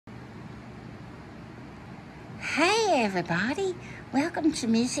Hey everybody, welcome to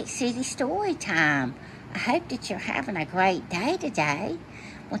Music City Story Time. I hope that you're having a great day today.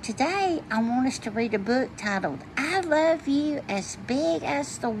 Well, today I want us to read a book titled I Love You as Big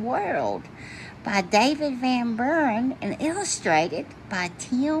as the World by David Van Buren and illustrated by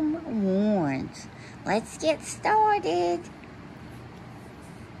Tim Warnes. Let's get started.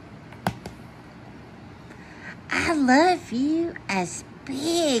 I love you as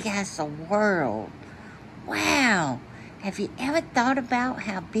big as the world. Wow, have you ever thought about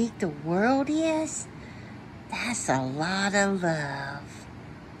how big the world is? That's a lot of love.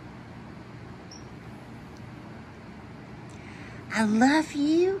 I love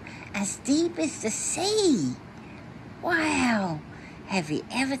you as deep as the sea. Wow, have you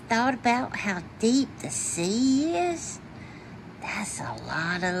ever thought about how deep the sea is? That's a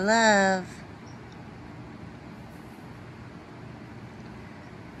lot of love.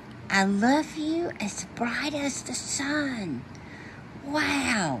 I love you as bright as the sun.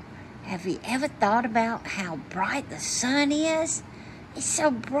 Wow, have you ever thought about how bright the sun is? It's so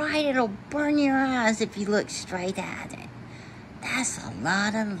bright it'll burn your eyes if you look straight at it. That's a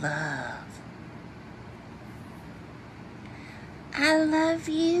lot of love. I love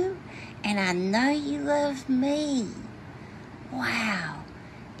you, and I know you love me. Wow,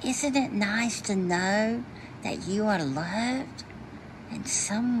 isn't it nice to know that you are loved? And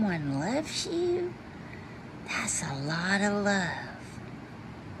someone loves you? That's a lot of love.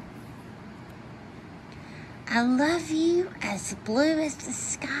 I love you as blue as the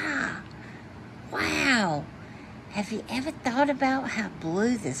sky. Wow! Have you ever thought about how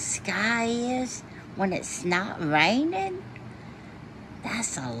blue the sky is when it's not raining?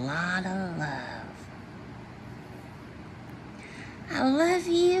 That's a lot of love. I love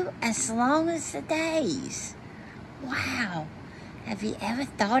you as long as the days. Wow! Have you ever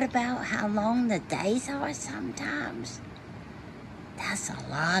thought about how long the days are sometimes? That's a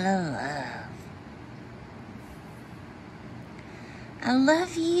lot of love. I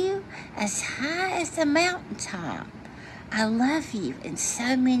love you as high as the mountaintop. I love you in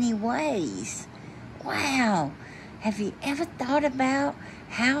so many ways. Wow, have you ever thought about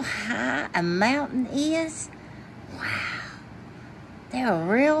how high a mountain is? Wow, they're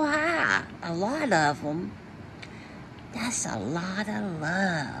real high, a lot of them. That's a lot of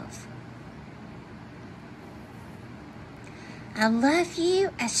love. I love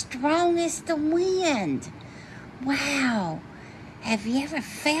you as strong as the wind. Wow. Have you ever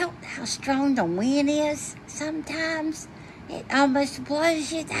felt how strong the wind is sometimes? It almost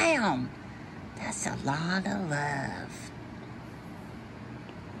blows you down. That's a lot of love.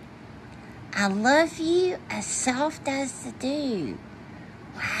 I love you as soft as the dew.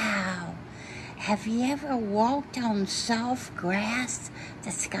 Wow. Have you ever walked on soft grass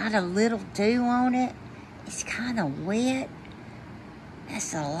that's got a little dew on it? It's kind of wet.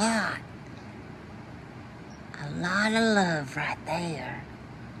 That's a lot. A lot of love right there.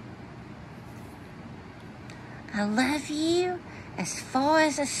 I love you as far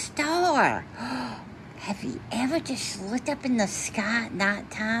as a star. Have you ever just looked up in the sky at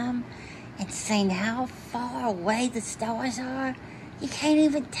nighttime and seen how far away the stars are? You can't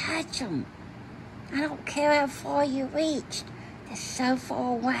even touch them. I don't care how far you reach. They're so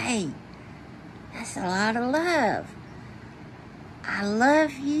far away. That's a lot of love. I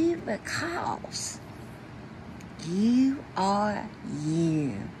love you because you are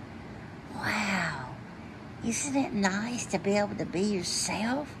you. Wow. Isn't it nice to be able to be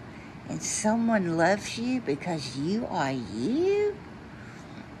yourself and someone loves you because you are you?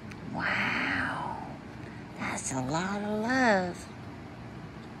 Wow. That's a lot of love.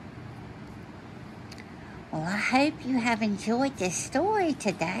 Well, I hope you have enjoyed this story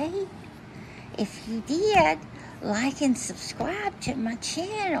today. If you did, like and subscribe to my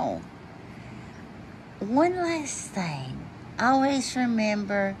channel. One last thing, always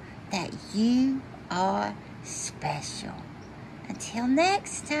remember that you are special. Until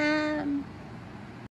next time.